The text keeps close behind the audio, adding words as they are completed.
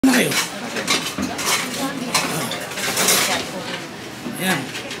tayo. Ayan.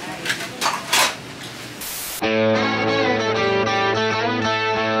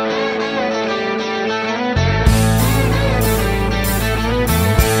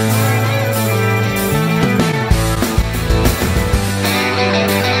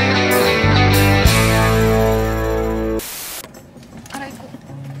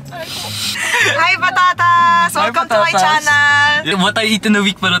 Hi Patatas! Welcome to my channel! What I eat in a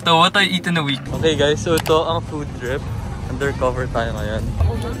week pala to. What I eat in a week. Okay guys, so ito ang food trip. Undercover tayo ngayon.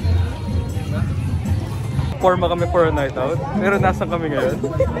 Forma kami for a night out. Pero nasa kami ngayon?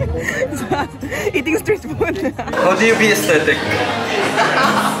 Eating street food. How do you be aesthetic?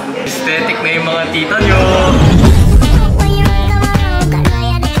 Aesthetic na yung mga tita nyo!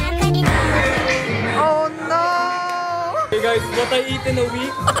 Oh no! Hey guys, what I eat in a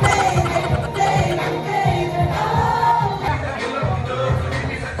week?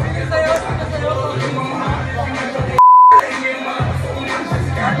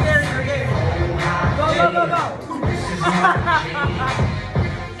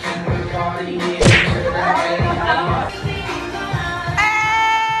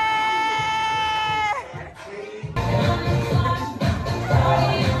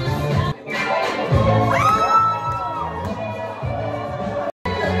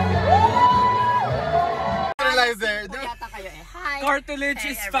 Cartilage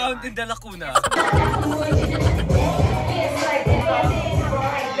is found in the lacuna.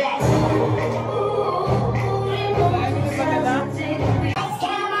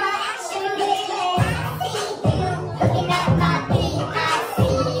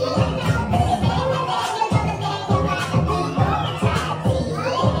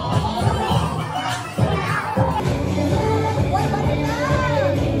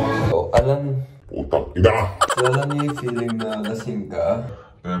 Alam niyo yung feeling na lasing ka?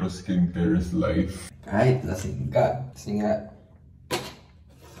 Pero skincare is life. Kahit lasing ka. Kasi nga...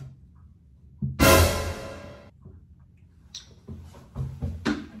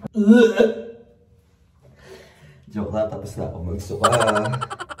 Joke lang, tapos na ako magsuka.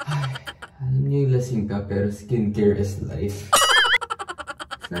 Alam niyo yung lasing ka, pero skincare is life.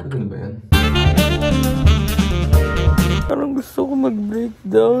 Sinabi ko na ba yan? Parang gusto ko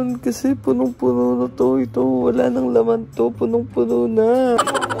mag-breakdown kasi punong-puno na to. Ito, wala nang laman to. Punong-puno na.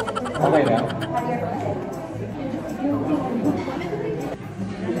 Okay na?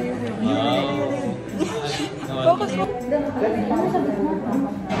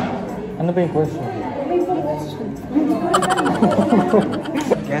 Ano ba yung question?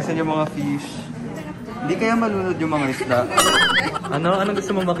 Kaya sa yung mga fish, hindi kaya malunod yung mga isda. Ano? Anong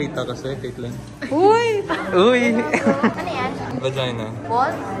gusto mo makita kasi, Caitlin? Uy! Uy! Ano yan? Vagina.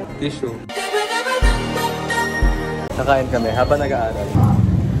 What? Tissue. Nakain kami habang nag-aaral.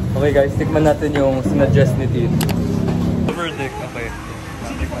 Okay guys, tikman natin yung sinuggest ni Tin. Verdict, okay.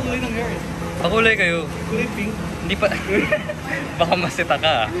 Hindi ko kulay ng hair. Pakulay kayo. Kulay pink. Hindi pa... Baka masita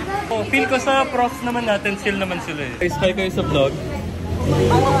ka. Oh, feel ko sa profs naman natin, chill naman sila eh. Guys, hi kayo sa vlog.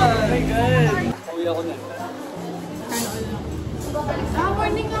 Oh my God! Uwi ako na.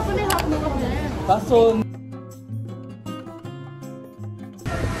 Morning nga po na yung hot na Kaso...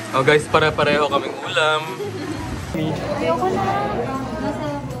 Oh guys, pare-pareho kaming ulam. Ayoko na.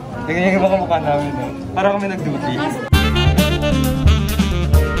 Tingnan yung mga mukha namin, no? Para kami nag-duty.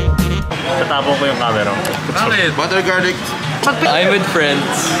 Tatapon ko yung camera. Bakit? Butter garlic. I'm with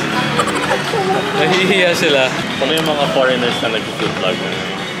friends. Nahihiya sila. Kung yung mga foreigners na nag-food vlog.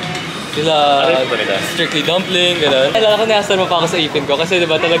 Sila strictly dumpling, gano'n. Naalala ko na-asar mo pa ako sa ipin ko kasi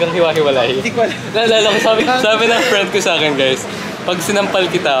diba talagang hiwa-hiwalay. Hindi ko alam. Naalala ko, sabi ng friend ko sa akin guys, pag sinampal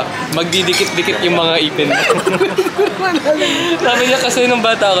kita, magdidikit-dikit yung mga ipin mo. Sabi niya kasi nung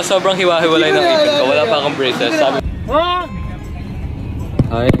bata ako, sobrang hiwa-hiwalay ng ipin ko. Wala pa akong braces. Sabi,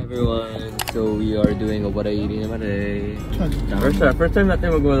 hi everyone! So we are doing a what I eat naman eh. First time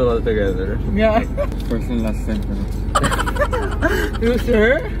natin mag-wall together. Yeah. First and last time. You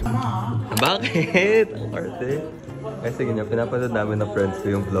sure? Bakit? Ang parte. Eh sige niya, pinapanood namin ng friends ko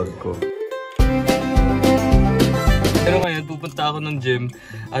yung vlog ko. Pero ngayon, pupunta ako ng gym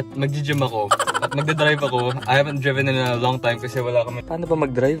at mag-gym ako at magdadrive ako. I haven't driven in a long time kasi wala kami. Paano ba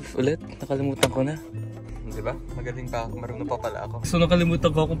mag-drive ulit? Nakalimutan ko na. Diba? Magaling pa ako. Marunong pa pala ako. So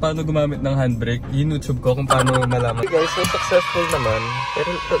nakalimutan ko kung paano gumamit ng handbrake. YouTube ko kung paano malaman. Hey guys, so successful naman. Pero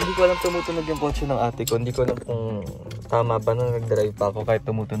hindi ko alam tumutunog yung kotse ng ate ko. Hindi ko alam kung tama ba na nag-drive pa ako kahit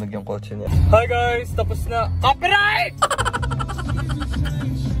tumutunog yung kotse niya. Hi guys! Tapos na! Copyright!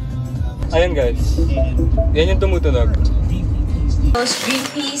 Ayan guys. Yan yung tumutunog. Those green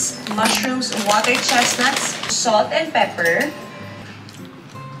peas, mushrooms, water chestnuts, salt and pepper.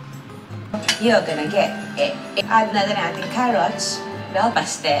 You're gonna get add na natin carrots, bell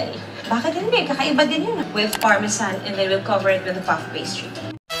pastel. Bakit hindi? Kakaiba din yun. With parmesan and then we'll cover it with the puff pastry.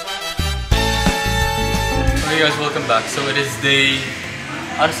 Hey guys, welcome back. So it is day...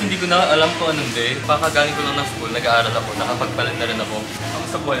 Honestly, hindi ko na alam kung anong day. Pakagaling ko lang ng school, nag-aaral ako, nakapagpalit na rin ako.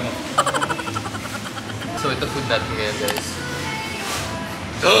 Kamusta buhay mo? So ito food natin ngayon guys.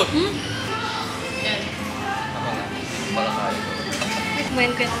 Yan. Ako nga, malakain ko.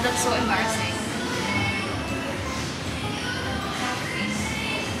 When that's so embarrassing.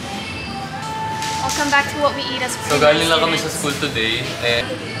 I'll come back to what we eat as So galing lang kami sa school today. And...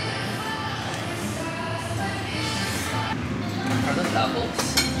 Are those apples?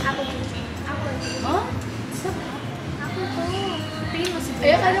 Apple. Huh? Apple po. Tingin mo si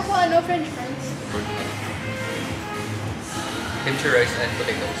Ay, akala ko ano, French fries. Kimchi rice and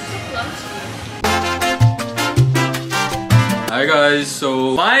potatoes. Hi guys!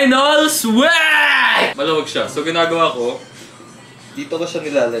 So, final swag! Malawag siya. So, ginagawa ko, dito ko siya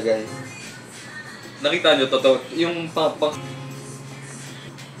nilalagay. Nakita nyo, totoo, yung pang...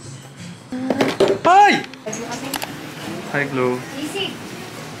 Hi! Hi, Chloe.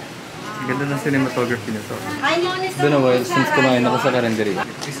 Ganda ng cinematography nito. Doon na since kumain ako sa karinderya.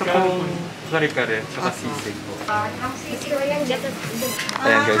 Isa pong kare-kare, saka sisig po.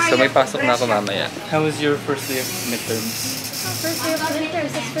 Ayan guys, so may pasok na ako mamaya. How was your first day of midterms? First day of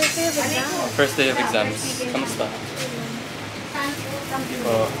midterms, it's first day of exams. First day of exams. Kamusta?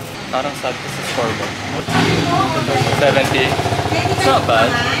 Oh, parang sad ko sa scoreboard. 70. It's not bad.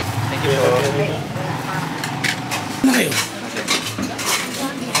 Thank you po. Ano kayo?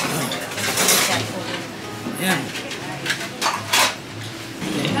 Yan.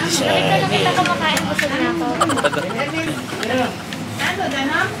 Nakita ka makain, busog na ako.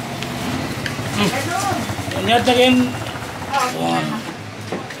 Ang yatagin.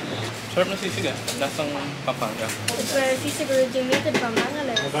 Sarap na sisig ah. Lasang Pampanga. It's where sisig originated from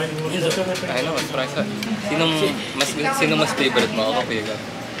Bangalore. I know, it's price ah. Sino mas favorite mo? Ako kuya ka.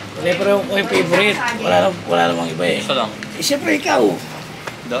 Siyempre ako yung favorite. Wala namang iba eh. Isa lang. Siyempre ikaw.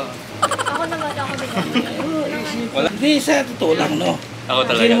 Da. Ako naman, ako din. Wala. Hindi, sa totoo lang, no? Ako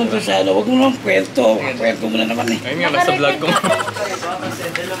talaga. Hindi naman to sa ano. Huwag mo naman kwento. Kwento mo na naman eh. Ayun nga, nasa vlog ko.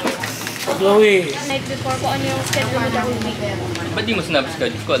 Chloe. Night before ko ano yung schedule mo the whole week. Ba't di mo sinabi sa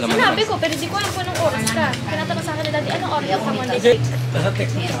schedule ko? Alam mo Sinabi naman. ko, pero di ko alam kung anong oras ka. Tinatanong sa akin na dati, anong oras ka Monday night? Nasa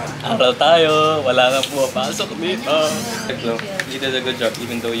text mo sa Aral tayo. Wala nang pumapasok dito. Hello. You did a good job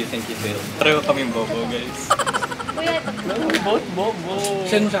even though you think you failed. Pareho kaming bobo, guys. Kuya, ito. Both bobo.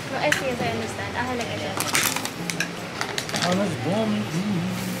 Send mo sa... No, I see, I understand. Ah, halaga yan. Honest bomb.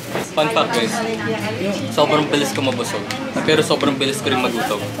 Fun fact guys, sobrang bilis ko mabusog. Pero sobrang bilis ko rin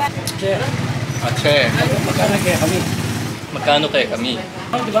magutom. Ache. Magkano kaya kami? Magkano kaya kami?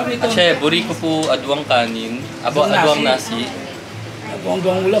 Diba ito? Ache, buri ko po adwang kanin, adwang nasi,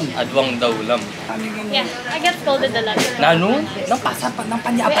 Adwang ulam. adwang daw ulam. Yeah, I get scolded a lot. Nano? Ng Wait,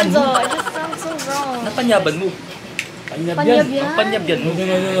 panyaban Enzo, mo. it just sounds so wrong. Napanyaban mo. Panyab Panyab yan. Ang panyabyan mo.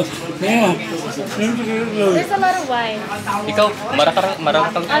 There's a lot of wine. Ikaw,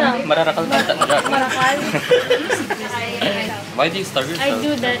 mararakal kanta na dyan. Marakal. Why do you starve I yourself?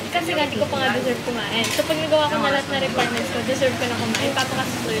 do that. Kasi nga, di ko pa nga deserve kumain. So, pag nagawa ko na lahat na requirements ko, deserve ko na kumain.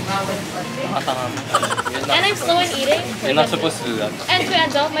 Papakasuloy ko. Makatanga mo. And I'm slow in eating. You're not supposed to do that. And to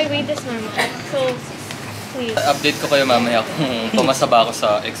Enzo, my weight is normal. So, please. Update ko kayo mamaya kung pumasa ba ako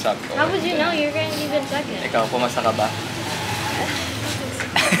sa exam ko. How would you know? You're going to even check it. Ikaw, pumasa ka ba?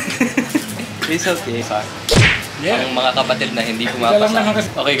 It's okay, pa. Ang mga kapatid na hindi pumapasa.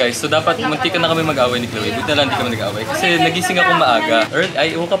 Okay guys, so dapat munti ka na kami mag-away ni Chloe. Buti na lang hindi kami nag-away. Kasi nagising ako maaga.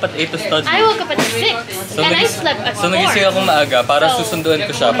 I woke up at 8 to study. I woke up at 6. And I slept at 4. So nagising ako maaga para susunduan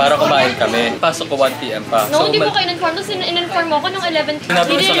ko siya para kumain kami. Pasok ko 1 PM pa. No, So, hindi mo ko in-inform. Tapos in-inform mo ako ng 11. Sinabi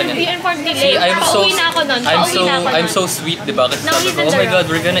ko sa kanya. Hindi in-inform me See, late. Pauwi na ako nun. I'm so sweet, diba? Kasi Now sabi he's ko, in oh the my room. God,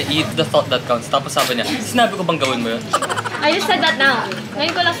 we're gonna eat the thought that counts. Tapos sabi niya, sinabi ko bang gawin mo yun? I just said that now.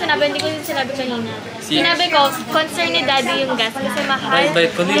 Ngayon ko lang sinabi, hindi ko din sinabi kanina. Sinabi ko, concern ni Daddy yung gas kasi mahal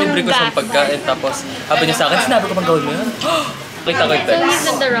Bye, kung nilibre ko siyang pagkain, tapos sabi niya sa akin, sinabi ko bang gawin mo yun? Kita ko yung So he's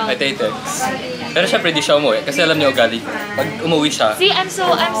in the wrong. Ay, text. Pero syempre, di siya umuwi kasi alam niya ugali ko. Pag umuwi siya, See, I'm so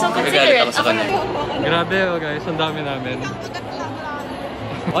nagagalit considerate. ako sa kanya. Grabe guys, ang dami namin.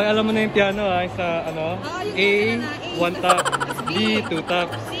 Okay, alam mo na yung piano sa ano? A, 1 tap, B, 2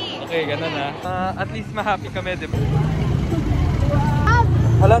 taps. Okay, ganun at least ma-happy kami, di ba?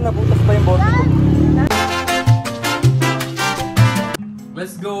 Hala, nabutas pa yung bote ko.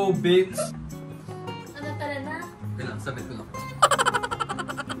 Let's go, bitch! Ano tala na? Okay lang, sabit ko lang.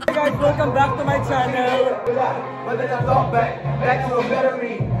 Hey guys, welcome back to my channel. But then I thought back to a better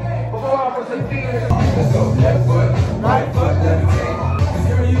me. Before I Wala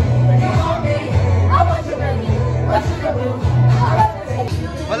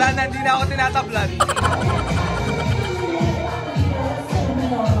na, hindi na ako tinatablan.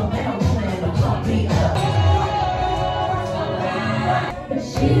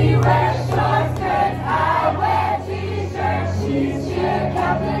 She wears short skirts, I wear t-shirts. She's cheer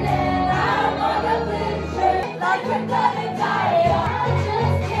captain and I'm on a blue shirt. Like you're gonna die, I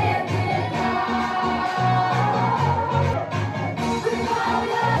just can't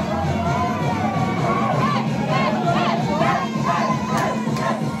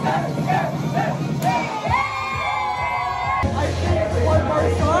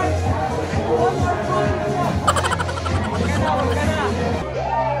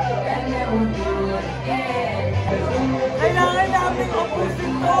Kailangan namin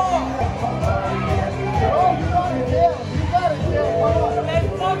upusin mo! Let's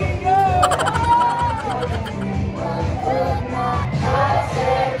fucking go!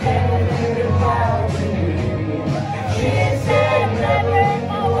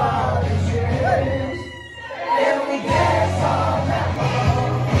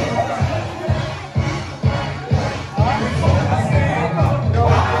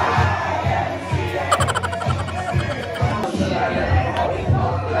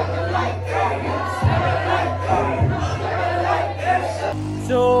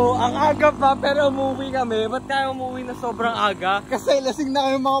 So, ang aga pa pero umuwi kami. Ba't kaya umuwi na sobrang aga? Kasi lasing na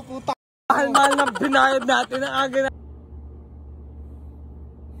kami mga puta. Mahal-mahal na binayad natin ang aga na.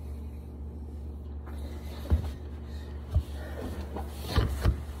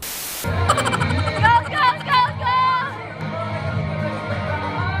 Go, go, go, go!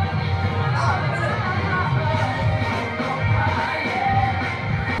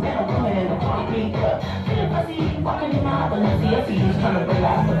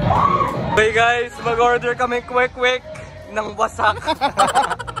 Hey guys, mag-order kami quick ng wasak.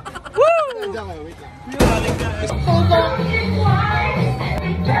 Woo!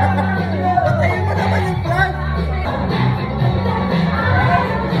 Patayin mo naman yung vlog!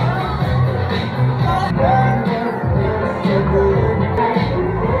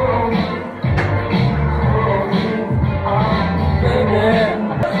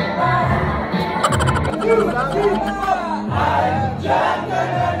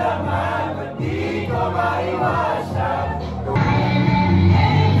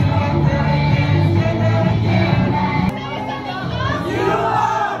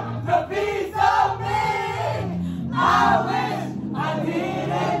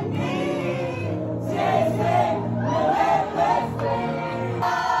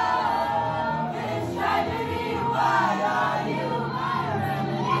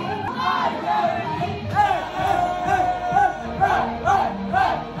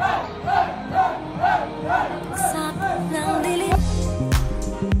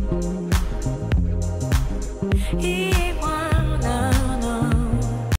 He